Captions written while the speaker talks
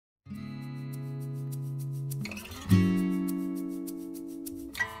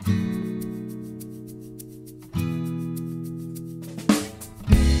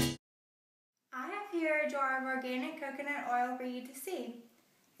coconut oil for you to see.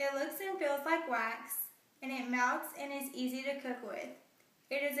 It looks and feels like wax, and it melts and is easy to cook with.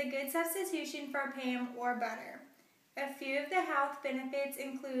 It is a good substitution for Pam or butter. A few of the health benefits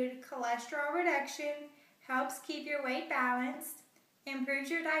include cholesterol reduction, helps keep your weight balanced, improves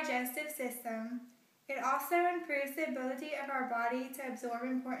your digestive system. It also improves the ability of our body to absorb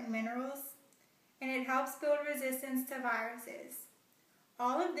important minerals, and it helps build resistance to viruses.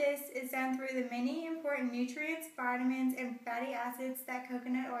 All of this is done through the many important nutrients, vitamins, and fatty acids that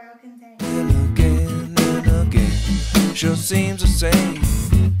coconut oil contains. And again, sure seems the same,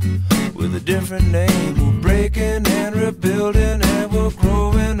 with a different name. We're breaking and rebuilding, and we're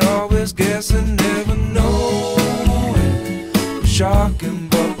growing, always guessing, never knowing. We're shocking,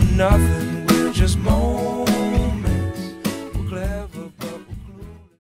 but we're nothing.